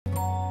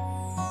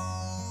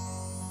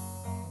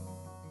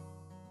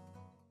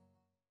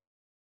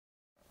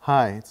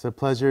Hi, it's a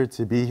pleasure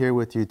to be here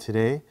with you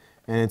today,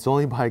 and it's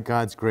only by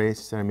God's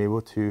grace that I'm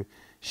able to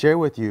share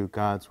with you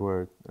God's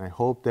Word. I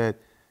hope that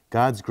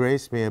God's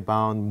grace may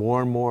abound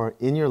more and more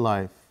in your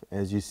life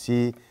as you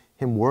see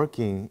Him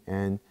working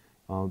and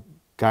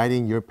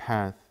guiding your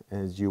path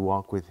as you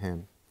walk with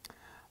Him.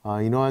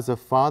 As a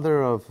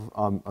father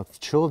of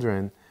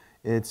children,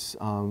 it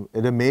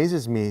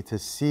amazes me to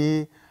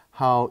see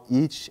how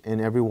each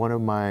and every one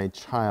of my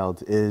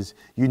child is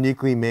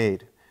uniquely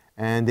made.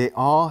 And they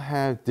all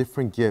have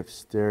different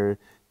gifts. They're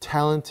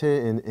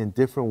talented in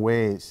different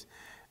ways.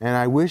 And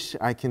I wish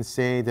I can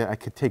say that I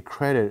could take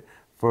credit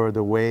for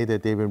the way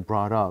that they've been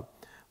brought up.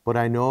 But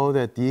I know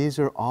that these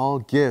are all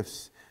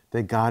gifts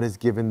that God has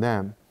given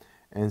them.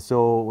 And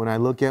so when I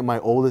look at my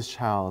oldest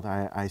child,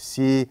 I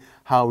see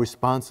how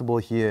responsible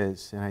he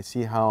is. And I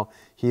see how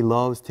he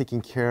loves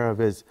taking care of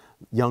his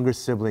younger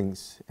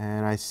siblings.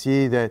 And I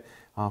see that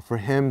for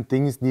him,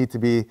 things need to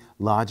be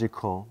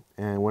logical.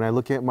 And when I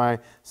look at my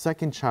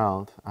second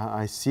child,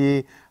 I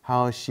see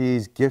how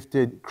she's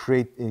gifted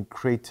in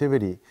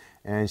creativity.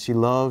 And she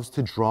loves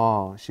to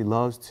draw. She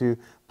loves to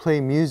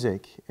play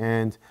music.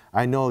 And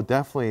I know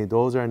definitely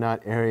those are not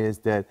areas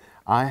that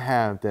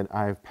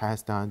I've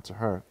passed on to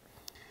her.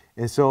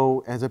 And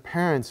so as a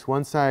parent,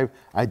 once I've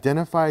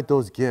identified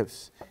those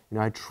gifts,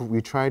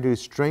 we try to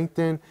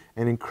strengthen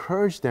and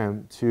encourage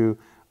them to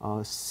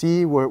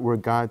see where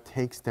God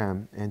takes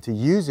them and to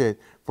use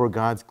it for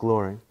God's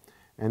glory.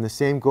 And the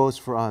same goes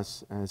for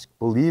us as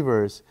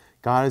believers.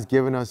 God has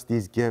given us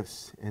these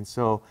gifts, and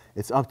so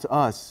it's up to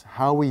us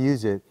how we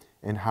use it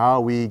and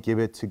how we give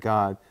it to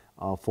God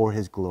for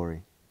His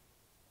glory.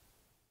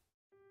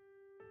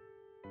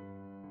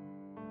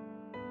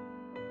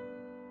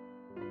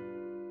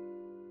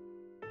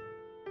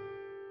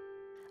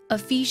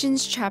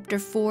 Ephesians chapter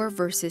 4,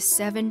 verses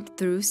 7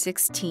 through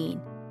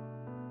 16.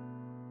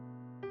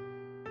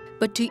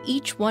 But to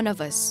each one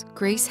of us,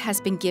 grace has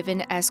been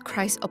given as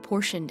Christ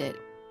apportioned it.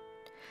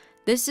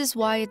 This is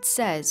why it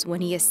says,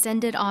 when He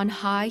ascended on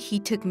high, He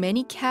took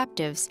many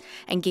captives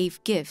and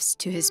gave gifts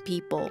to His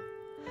people.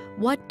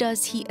 What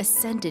does He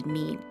ascended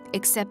mean,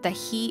 except that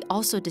He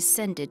also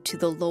descended to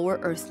the lower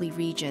earthly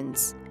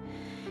regions?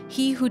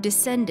 He who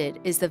descended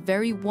is the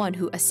very one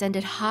who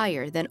ascended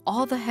higher than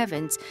all the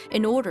heavens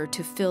in order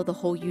to fill the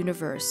whole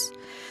universe.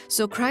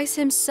 So Christ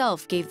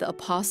Himself gave the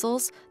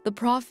apostles, the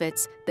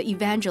prophets, the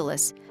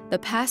evangelists, the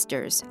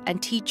pastors,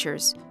 and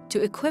teachers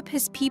to equip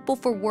His people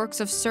for works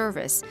of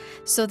service,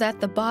 so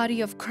that the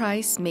body of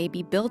Christ may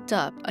be built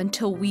up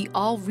until we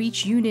all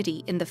reach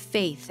unity in the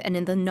faith and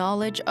in the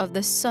knowledge of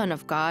the Son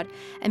of God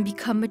and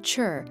become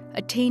mature,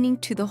 attaining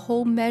to the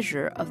whole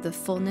measure of the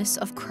fullness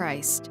of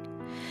Christ.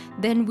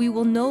 Then we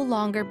will no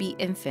longer be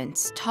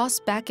infants,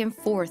 tossed back and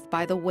forth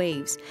by the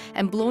waves,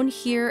 and blown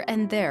here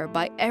and there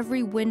by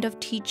every wind of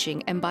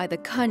teaching and by the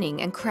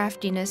cunning and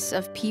craftiness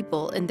of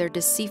people in their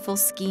deceitful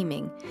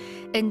scheming.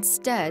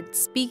 Instead,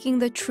 speaking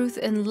the truth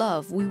in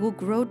love, we will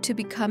grow to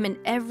become in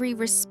every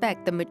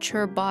respect the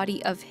mature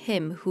body of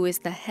Him who is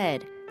the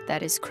head,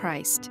 that is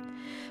Christ.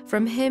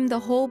 From Him the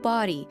whole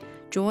body,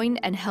 joined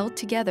and held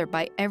together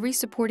by every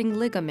supporting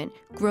ligament,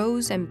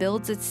 grows and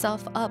builds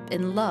itself up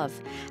in love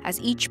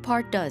as each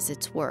part does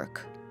its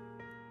work.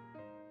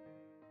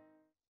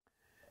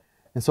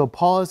 And so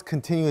Paul is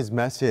continuing his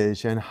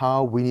message and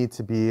how we need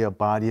to be a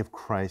body of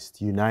Christ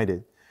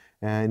united.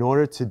 And in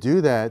order to do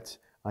that,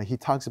 he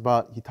talked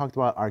about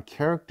our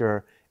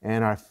character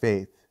and our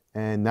faith.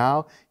 And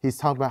now he's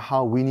talking about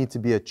how we need to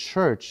be a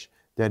church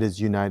that is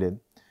united.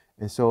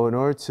 And so in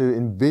order to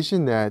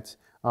envision that,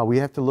 we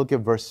have to look at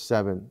verse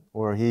 7,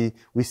 where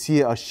we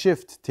see a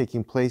shift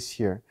taking place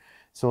here.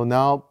 So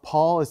now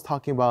Paul is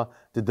talking about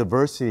the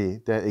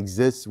diversity that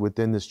exists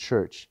within this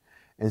church.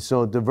 And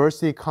so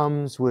diversity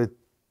comes with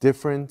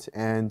different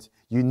and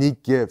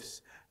unique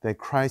gifts that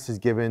Christ has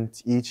given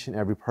to each and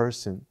every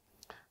person.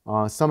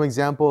 Some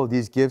example of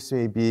these gifts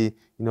may be,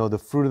 the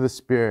fruit of the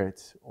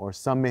Spirit, or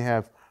some may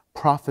have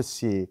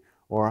prophecy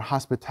or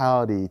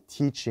hospitality,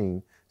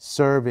 teaching,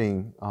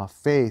 serving,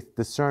 faith,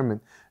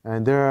 discernment,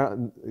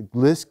 and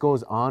list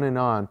goes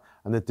on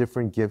the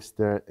different gifts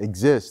that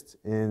exist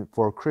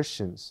for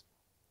Christians.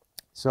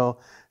 So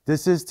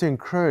this is to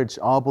encourage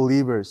all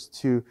believers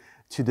to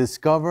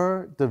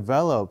discover,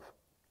 develop,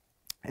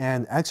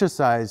 and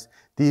exercise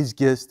these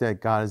gifts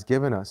that God has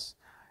given us.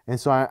 And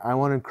so I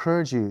want to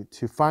encourage you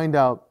to find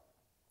out,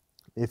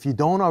 if you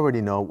don't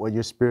already know, what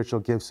your spiritual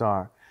gifts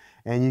are.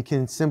 And you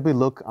can simply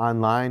look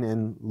online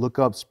and look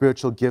up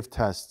spiritual gift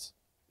tests.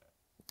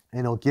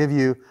 And it'll give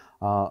you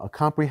a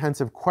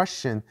comprehensive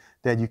question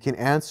that you can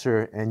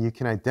answer, and you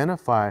can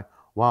identify,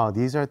 wow,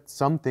 these are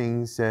some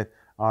things that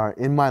are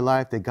in my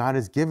life that God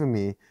has given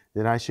me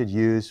that I should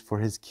use for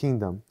His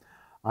kingdom.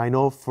 I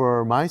know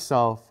for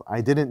myself,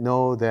 I didn't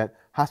know that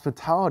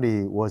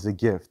hospitality was a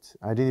gift.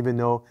 I didn't even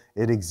know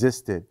it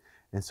existed.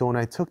 And so when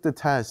I took the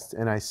test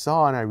and I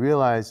saw and I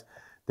realized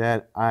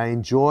that I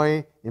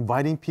enjoy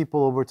inviting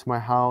people over to my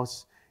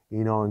house,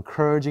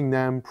 encouraging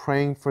them,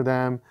 praying for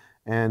them,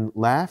 and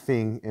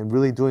laughing and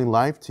really doing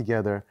life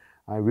together,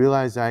 I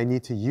realized I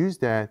need to use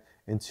that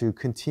and to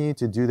continue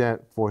to do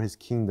that for His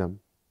kingdom.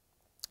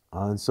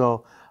 And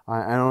so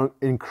I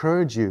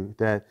encourage you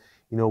that,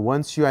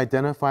 once you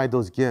identify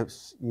those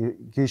gifts,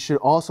 you should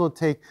also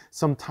take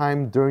some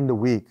time during the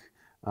week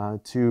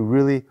to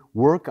really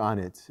work on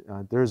it.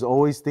 There's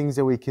always things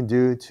that we can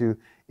do to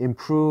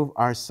improve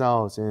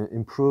ourselves and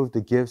improve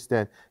the gifts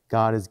that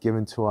God has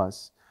given to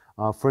us.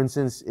 For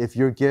instance, if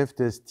your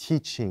gift is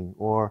teaching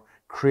or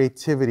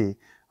creativity,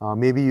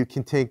 maybe you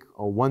can take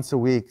once a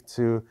week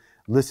to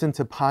listen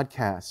to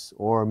podcasts,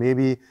 or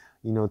maybe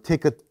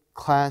take a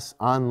class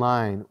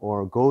online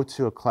or go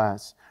to a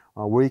class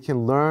where you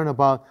can learn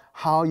about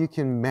how you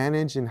can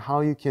manage and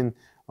how you can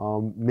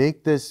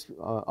make this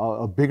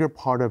a bigger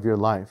part of your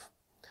life.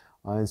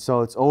 And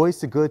so it's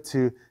always good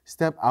to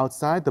step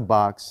outside the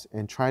box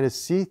and try to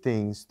see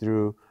things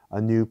through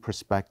a new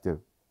perspective.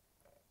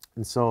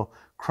 And so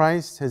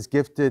Christ has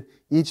gifted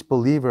each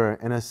believer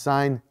and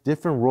assigned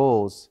different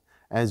roles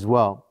as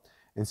well.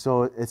 And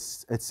so it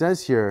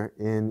says here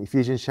in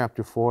Ephesians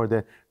chapter 4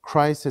 that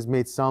Christ has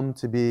made some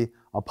to be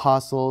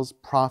apostles,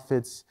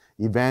 prophets,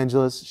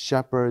 evangelists,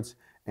 shepherds,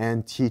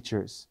 and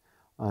teachers.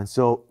 And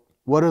so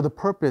what are the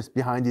purpose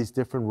behind these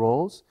different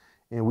roles?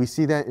 And we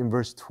see that in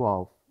verse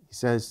 12. He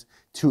says,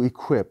 to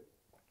equip.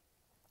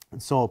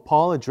 And so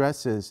Paul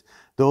addresses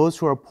those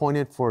who are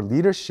appointed for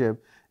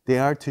leadership. They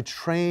are to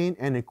train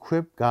and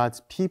equip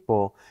God's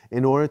people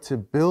in order to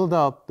build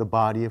up the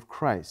body of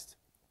Christ.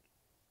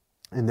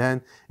 And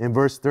then in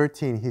verse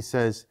 13, he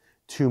says,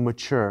 to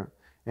mature.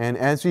 And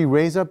as we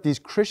raise up these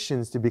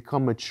Christians to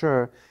become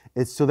mature,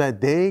 it's so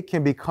that they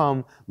can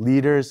become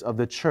leaders of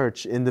the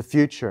church in the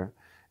future.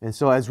 And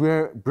so as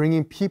we're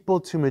bringing people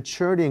to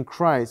maturity in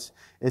Christ,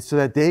 it's so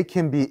that they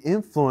can be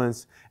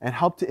influenced and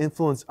help to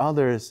influence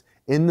others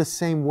in the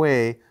same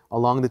way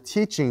along the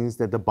teachings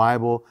that the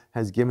Bible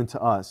has given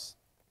to us.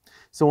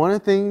 So one of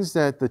the things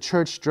that the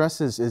church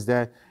stresses is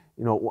that,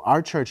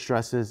 our church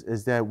stresses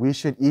is that we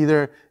should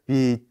either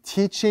be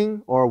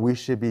teaching or we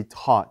should be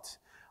taught.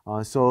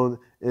 So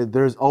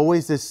there's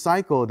always this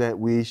cycle that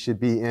we should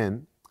be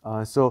in.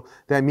 So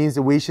that means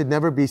that we should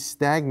never be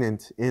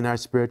stagnant in our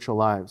spiritual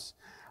lives.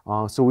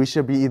 So we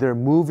should be either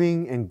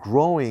moving and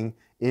growing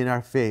in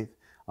our faith.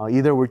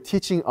 Either we're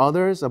teaching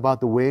others about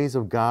the ways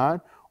of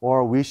God,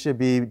 or we should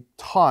be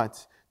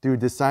taught through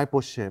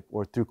discipleship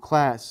or through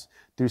class,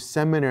 through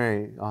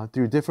seminary,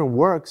 through different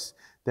works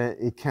that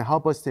it can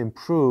help us to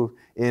improve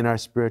in our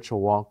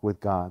spiritual walk with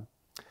God.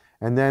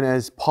 And then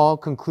as Paul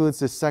concludes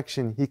this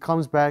section, he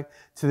comes back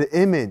to the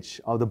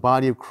image of the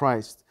body of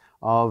Christ,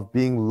 of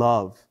being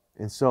love.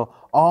 And so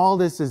all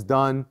this is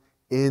done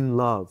in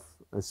love.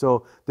 And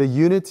so the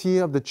unity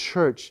of the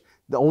church,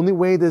 the only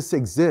way this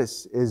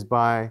exists is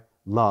by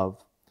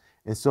love.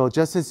 And so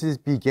just as he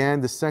began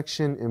the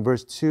section in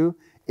verse 2,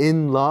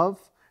 in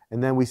love,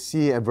 and then we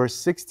see at verse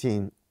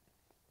 16,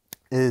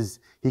 is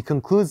he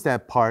concludes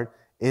that part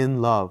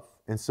in love.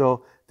 And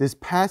so this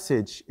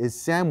passage is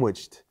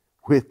sandwiched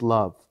with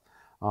love.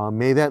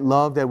 May that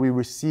love that we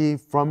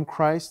receive from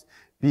Christ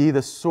be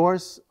the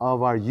source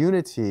of our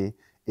unity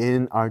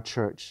in our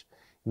church.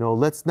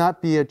 Let's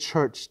not be a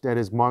church that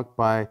is marked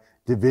by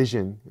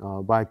division,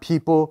 by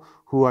people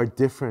who are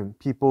different,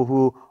 people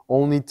who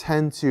only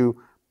tend to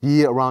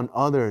be around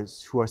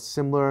others who are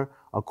similar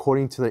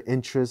according to their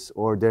interests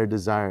or their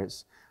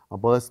desires.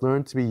 But let's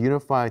learn to be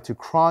unified,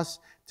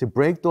 to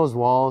break those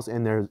walls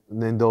and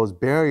those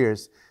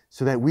barriers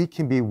so that we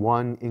can be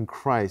one in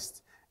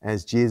Christ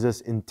as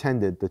Jesus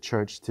intended the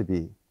church to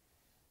be.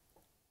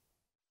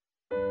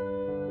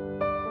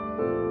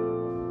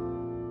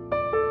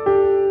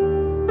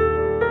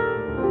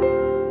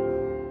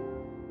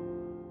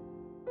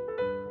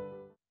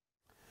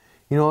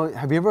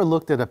 Have you ever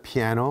looked at a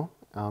piano?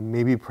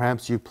 Maybe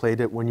perhaps you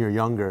played it when you're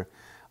younger.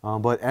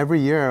 But every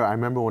year, I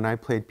remember when I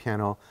played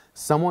piano,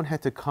 someone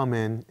had to come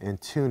in and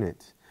tune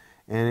it.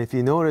 And if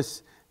you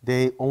notice,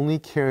 they only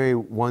carry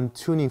one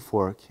tuning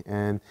fork,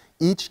 and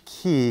each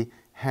key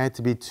had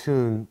to be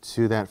tuned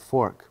to that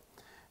fork.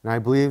 And I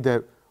believe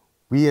that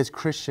we as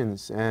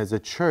Christians, as a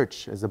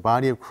church, as the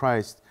body of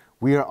Christ,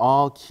 we are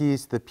all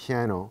keys to the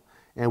piano.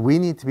 And we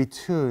need to be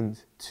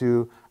tuned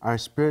to our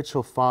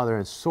spiritual Father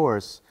and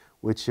source,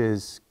 which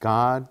is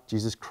God,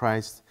 Jesus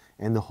Christ,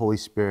 and the Holy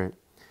Spirit.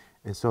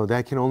 And so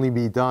that can only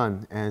be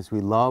done as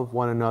we love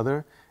one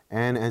another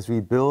and as we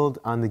build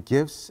on the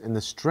gifts and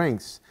the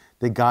strengths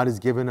that God has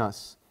given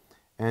us.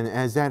 And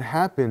as that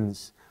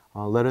happens,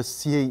 let us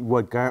see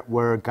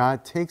where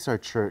God takes our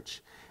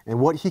church and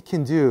what He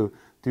can do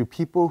through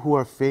people who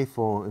are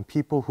faithful and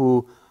people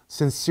who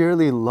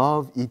sincerely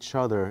love each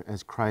other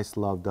as Christ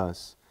loved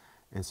us.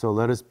 And so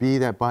let us be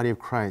that body of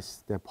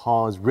Christ that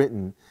Paul has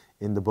written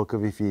in the book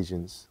of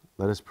Ephesians.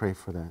 Let us pray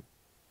for that.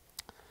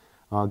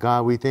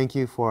 God, we thank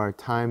you for our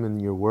time in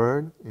your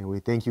word, and we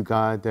thank you,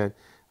 God, that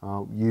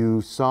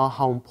you saw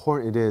how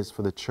important it is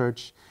for the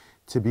church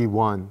to be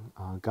one.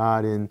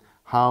 God, in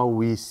how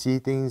we see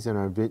things,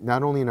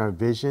 not only in our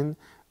vision,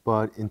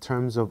 but in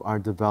terms of our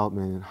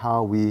development and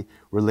how we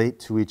relate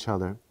to each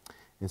other.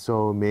 And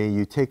so may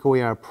you take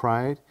away our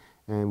pride,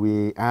 And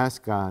we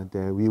ask, God,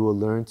 that we will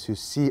learn to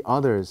see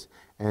others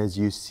as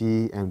you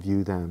see and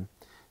view them.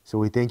 So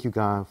we thank you,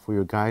 God, for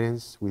your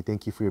guidance. We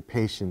thank you for your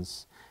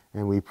patience.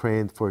 And we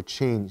pray for a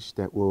change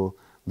that will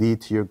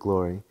lead to your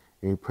glory.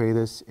 And we pray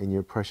this in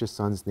your precious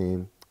Son's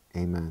name.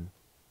 Amen.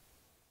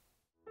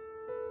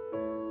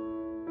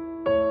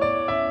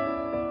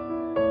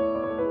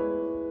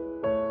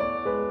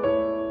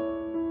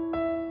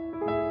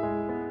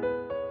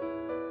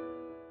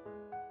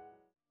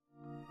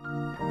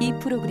 이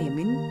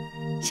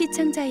프로그램은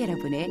시청자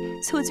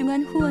여러분의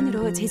소중한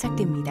후원으로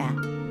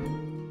제작됩니다.